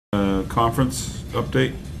Conference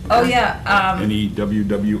update? Oh, yeah. Any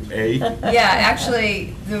WWA? Yeah,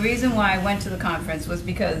 actually, the reason why I went to the conference was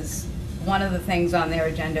because one of the things on their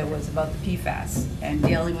agenda was about the PFAS and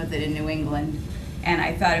dealing with it in New England. And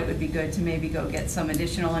I thought it would be good to maybe go get some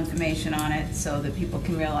additional information on it so that people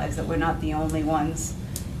can realize that we're not the only ones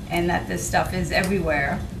and that this stuff is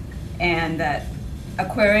everywhere. And that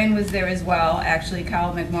Aquarian was there as well. Actually,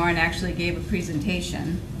 Kyle McMorrin actually gave a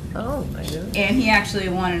presentation. Oh, I know. And he actually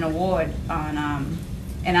won an award on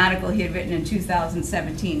an article he had written in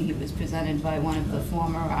 2017. He was presented by one of the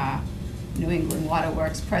former New England Water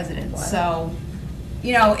Works presidents. Wow. So,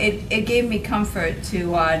 you know, it gave me comfort to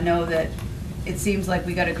know that it seems like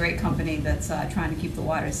we got a great company that's trying to keep the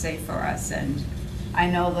water safe for us. And I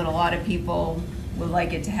know that a lot of people would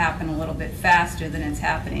like it to happen a little bit faster than it's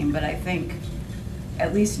happening, but I think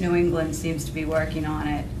at least New England seems to be working on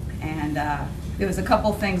it. And there was a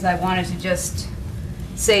couple things I wanted to just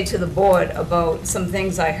say to the board about some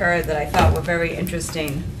things I heard that I thought were very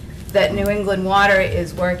interesting. That New England Water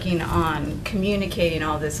is working on communicating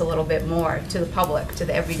all this a little bit more to the public, to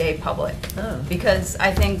the everyday public. Oh. Because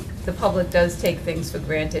I think the public does take things for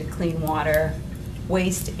granted, clean water,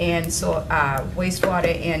 waste and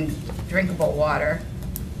wastewater and drinkable water.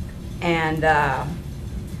 And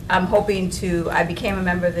I'm hoping I became a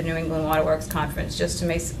member of the New England Water Works Conference just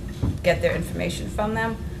to get their information from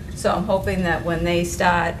them. So I'm hoping that when they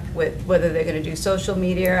start with whether they're going to do social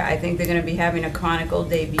media, I think they're going to be having a Chronicle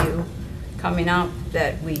debut coming up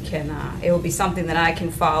that we can, it will be something that I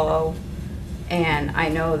can follow. And I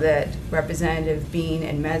know that Representative Bean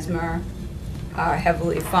and Mesmer are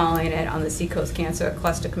heavily following it on the Seacoast Cancer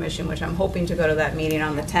Cluster Commission, which I'm hoping to go to that meeting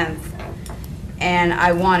on the 10th. And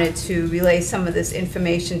I wanted to relay some of this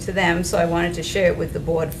information to them, so I wanted to share it with the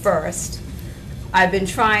board first. I've been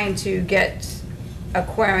trying to get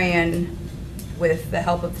Aquarian, with the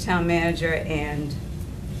help of the town manager and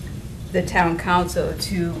the town council,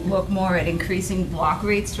 to look more at increasing block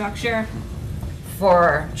rate structure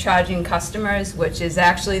for charging customers, which is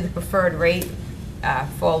actually the preferred rate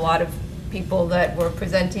for a lot of people that were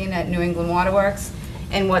presenting at New England Water Works.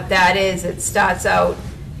 And what that is, it starts out,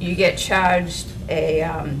 you get charged a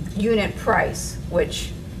unit price,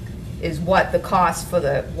 which is what the cost for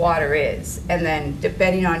the water is. And then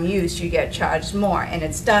depending on use, you get charged more. And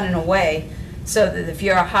it's done in a way so that if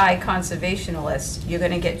you're a high conservationalist, you're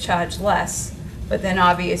gonna get charged less. But then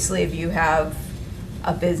obviously if you have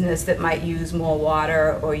a business that might use more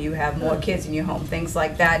water or you have more kids in your home, things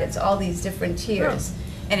like that, it's all these different tiers.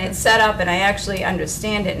 And it's set up, and I actually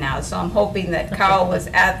understand it now. So I'm hoping that Carl was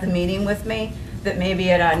at the meeting with me, that maybe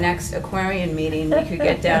at our next Aquarian meeting we could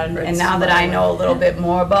get down, and now that I know a little bit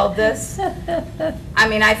more about this, I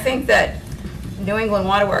mean, I think that New England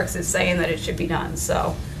Water Works is saying that it should be done,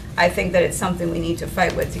 so I think that it's something we need to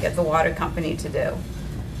fight with to get the water company to do.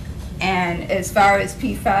 And as far as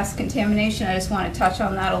PFAS contamination, I just want to touch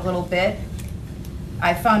on that a little bit.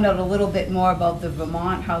 I found out a little bit more about the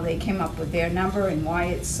Vermont, how they came up with their number and why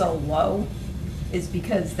it's so low, is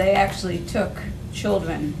because they actually took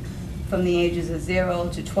children from the ages of 0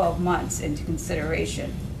 to 12 months into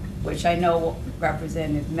consideration, which I know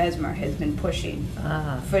Representative Mesmer has been pushing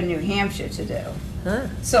for New Hampshire to do. Huh.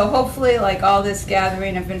 So hopefully, like, all this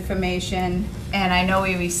gathering of information, and I know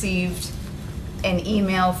we received an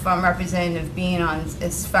email from Representative Bean on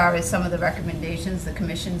as far as some of the recommendations the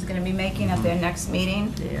commission's going to be making at their next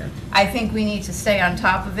meeting. Yeah. I think we need to stay on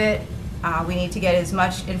top of it. We need to get as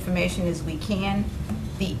much information as we can.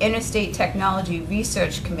 The Interstate Technology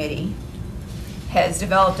Research Committee has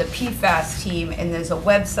developed a PFAS team, and there's a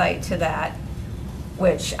website to that,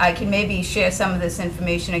 which I can maybe share some of this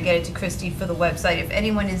information and get it to Christy for the website. If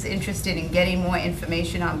anyone is interested in getting more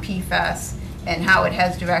information on PFAS and how it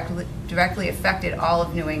has directly affected all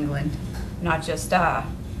of New England, not just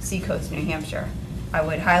Seacoast, New Hampshire, I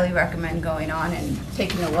would highly recommend going on and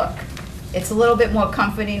taking a look. It's a little bit more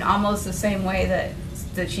comforting, almost the same way that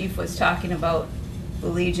the chief was talking about the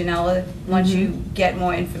Legionella. Once you get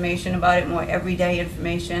more information about it, more everyday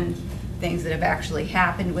information, things that have actually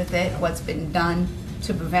happened with it, what's been done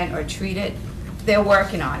to prevent or treat it, they're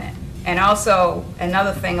working on it. And also,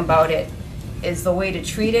 another thing about it is the way to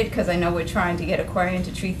treat it, because I know we're trying to get Aquarian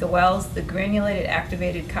to treat the wells. The granulated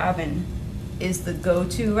activated carbon is the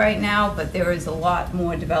go-to right now, but there is a lot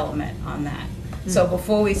more development on that. So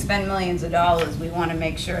before we spend millions of dollars, we want to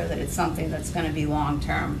make sure that it's something that's going to be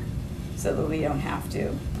long-term, so that we don't have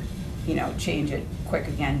to, you know, change it quick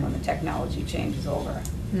again when the technology changes over.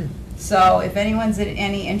 So if anyone's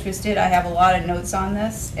any interested, I have a lot of notes on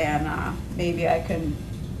this, and maybe I can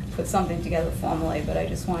put something together formally, but I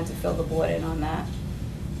just wanted to fill the board in on that.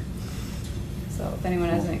 So So if anyone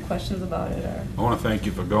has any questions about it, or. I want to thank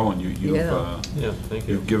you for going. Yeah, thank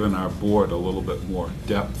you. You've given our board a little bit more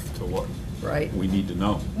depth to what Right. we need to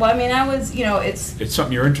know. Well, I mean, I was, you know, it's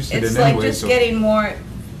something you're interested in it's anyway. like just so getting more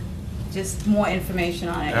information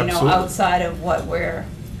on it, you know, Absolutely. outside of what we're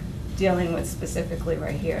dealing with specifically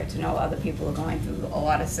right here, to know other people are going through a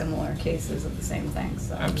lot of similar cases of the same thing,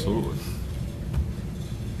 so. Absolutely.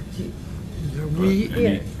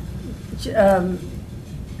 We, But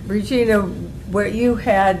Regina, where you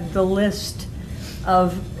had the list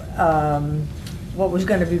of what was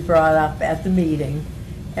going to be brought up at the meeting,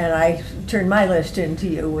 and I turned my list into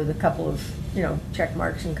you with a couple of, you know, check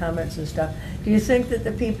marks and comments and stuff. Do you think that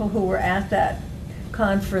the people who were at that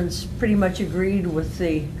conference pretty much agreed with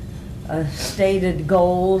the stated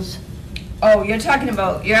goals? Oh, you're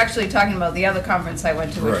actually talking about the other conference I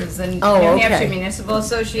went to, which Right. is the New Oh, okay. Hampshire Municipal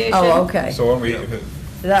Association. Oh, okay. So when we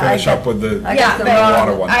That- finish I up with the I Yeah, got the but wrong-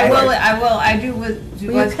 water one. I will, right. I do was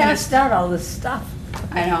Well, gonna- you passed out all this stuff.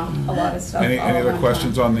 I know, a lot of stuff. Any all at other one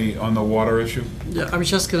questions time. on the water issue? Yeah, I was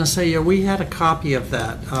just going to say, yeah, we had a copy of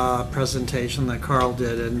that presentation that Carl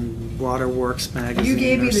did in Waterworks magazine You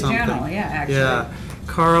gave me or the something. journal, yeah, actually. Yeah,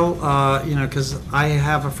 Carl, you know, because I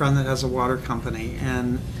have a friend that has a water company,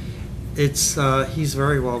 and it's he's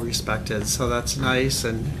very well respected, so that's nice,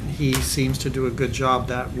 and he seems to do a good job.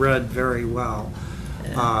 That read very well,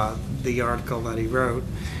 the article that he wrote.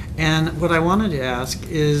 And what I wanted to ask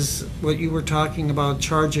is, what you were talking about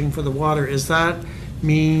charging for the water, does that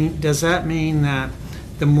mean that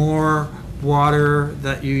the more water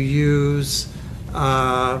that you use,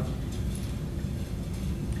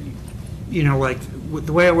 you know, like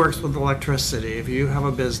the way it works with electricity, if you have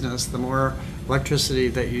a business, the more electricity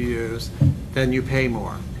that you use, then you pay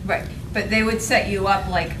more. Right, but they would set you up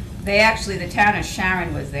like, the town of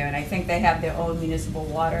Sharon was there, and I think they have their own municipal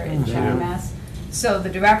water in Sharon, Mass. So the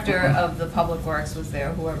director of the Public Works was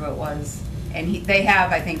there, whoever it was, and they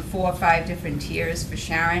have, I think, 4 or 5 different tiers for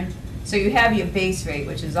Sharon. So you have your base rate,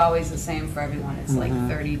 which is always the same for everyone, it's like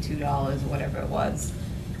 $32 or whatever it was.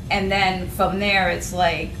 And then from there, it's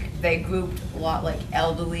like, they grouped a lot like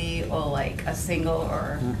elderly or like a single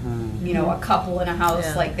or, you know, a couple in a house,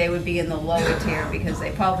 Yeah. like they would be in the lower tier because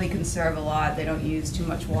they probably conserve a lot, they don't use too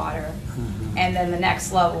much water. And then the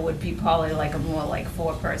next level would be probably like a more like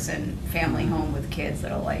 4-person family home with kids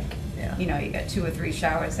that are like, Yeah. you know, you got 2 or 3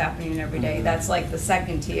 showers happening every day. That's like the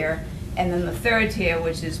second tier. And then the third tier,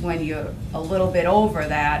 which is when you're a little bit over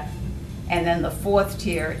that. And then the 4th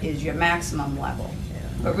tier is your maximum level.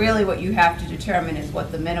 But really what you have to determine is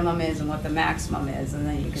what the minimum is and what the maximum is, and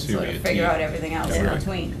then you can See sort what of your figure team- out everything else in Yeah.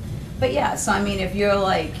 between. But yeah, so I mean, if you're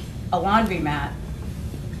like a laundromat,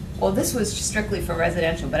 well, this was strictly for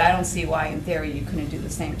residential, but I don't see why in theory you couldn't do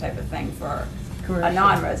the same type of thing for a Commercial.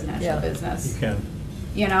 non-residential Yeah. business. You can.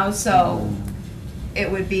 You know, so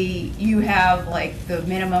it would be, you have like, the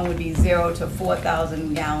minimum would be 0 to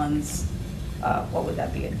 4,000 gallons. What would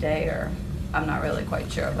that be, a day, or, I'm not really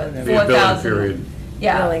quite sure, but Whatever. Be a billing 4,000. period.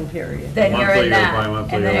 Yeah. Billing period. Then you're Monthly in or that,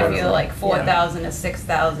 bi-monthly and then or if whatever. you're like 4,000 to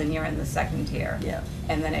 6,000, you're in the second tier. Yeah.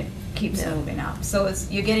 And then it keeps Yeah. moving up. So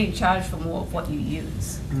you're getting charged for more of what you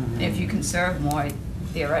use. And if you conserve more,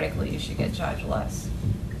 theoretically, you should get charged less.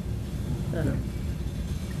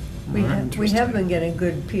 We have been getting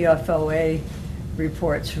good PFOA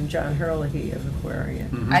reports from John Herlihy of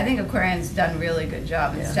Aquarian. I think Aquarion's done a really good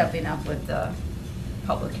job in Yeah. stepping up with the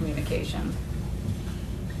public communication.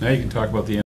 Now you can talk about the